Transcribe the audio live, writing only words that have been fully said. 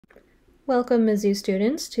Welcome, Mizzou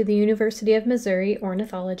students, to the University of Missouri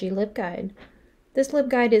Ornithology LibGuide. This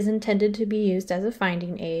LibGuide is intended to be used as a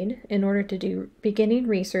finding aid in order to do beginning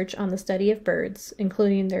research on the study of birds,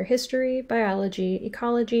 including their history, biology,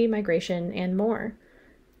 ecology, migration, and more.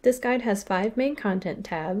 This guide has 5 main content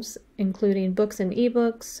tabs, including books and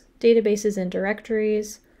ebooks, databases and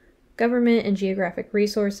directories, government and geographic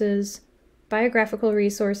resources, biographical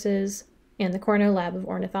resources, and the Cornell Lab of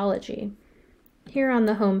Ornithology. Here on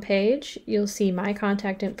the home page, you'll see my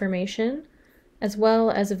contact information, as well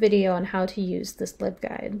as a video on how to use this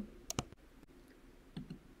LibGuide.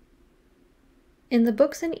 In the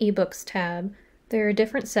Books and eBooks tab, there are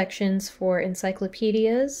different sections for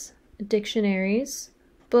encyclopedias, dictionaries,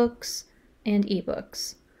 books, and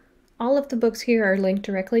ebooks. All of the books here are linked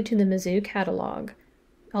directly to the Mizzou catalog.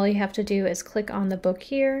 All you have to do is click on the book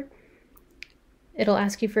here. It'll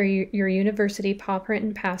ask you for your university paw print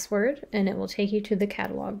and password, and it will take you to the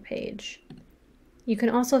catalog page. You can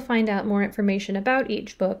also find out more information about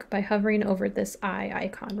each book by hovering over this eye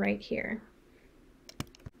icon right here.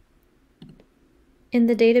 In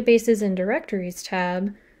the Databases and Directories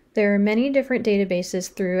tab, there are many different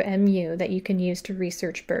databases through MU that you can use to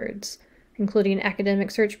research birds, including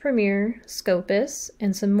Academic Search Premier, Scopus,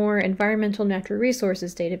 and some more environmental natural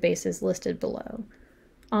resources databases listed below.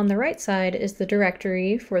 On the right side is the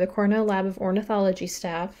directory for the Cornell Lab of Ornithology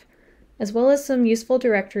staff, as well as some useful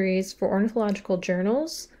directories for ornithological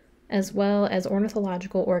journals, as well as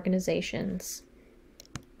ornithological organizations.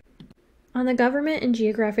 On the Government and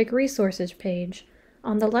Geographic Resources page,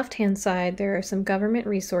 on the left-hand side there are some government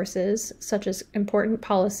resources, such as important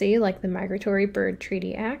policy like the Migratory Bird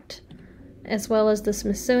Treaty Act, as well as the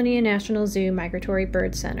Smithsonian National Zoo Migratory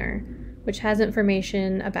Bird Center, which has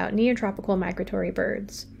information about neotropical migratory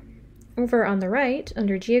birds. Over on the right,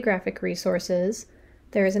 under Geographic Resources,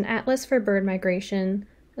 there is an atlas for bird migration,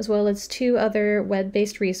 as well as 2 other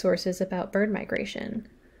web-based resources about bird migration.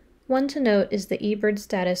 One to note is the eBird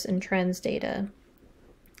status and trends data.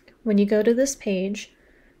 When you go to this page,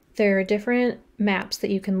 there are different maps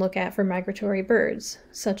that you can look at for migratory birds,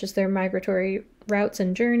 such as their migratory routes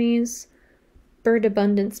and journeys, bird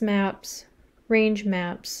abundance maps, range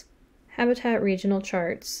maps, habitat regional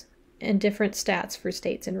charts, and different stats for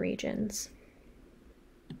states and regions.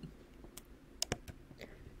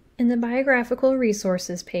 In the Biographical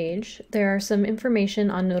Resources page, there are some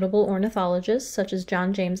information on notable ornithologists such as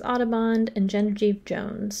John James Audubon and Genevieve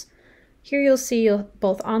Jones. Here you'll see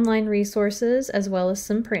both online resources as well as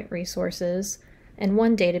some print resources, and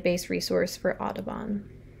one database resource for Audubon.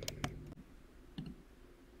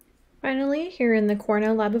 Finally, here in the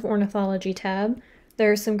Cornell Lab of Ornithology tab,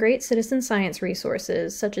 there are some great citizen science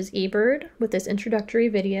resources, such as eBird with this introductory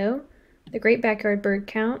video, the Great Backyard Bird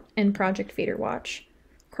Count, and Project Feeder Watch.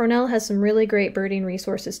 Cornell has some really great birding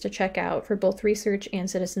resources to check out for both research and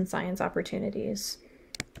citizen science opportunities.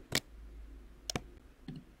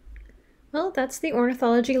 Well, that's the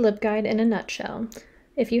Ornithology LibGuide in a nutshell.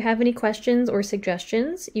 If you have any questions or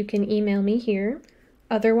suggestions, you can email me here.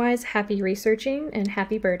 Otherwise, happy researching and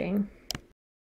happy birding.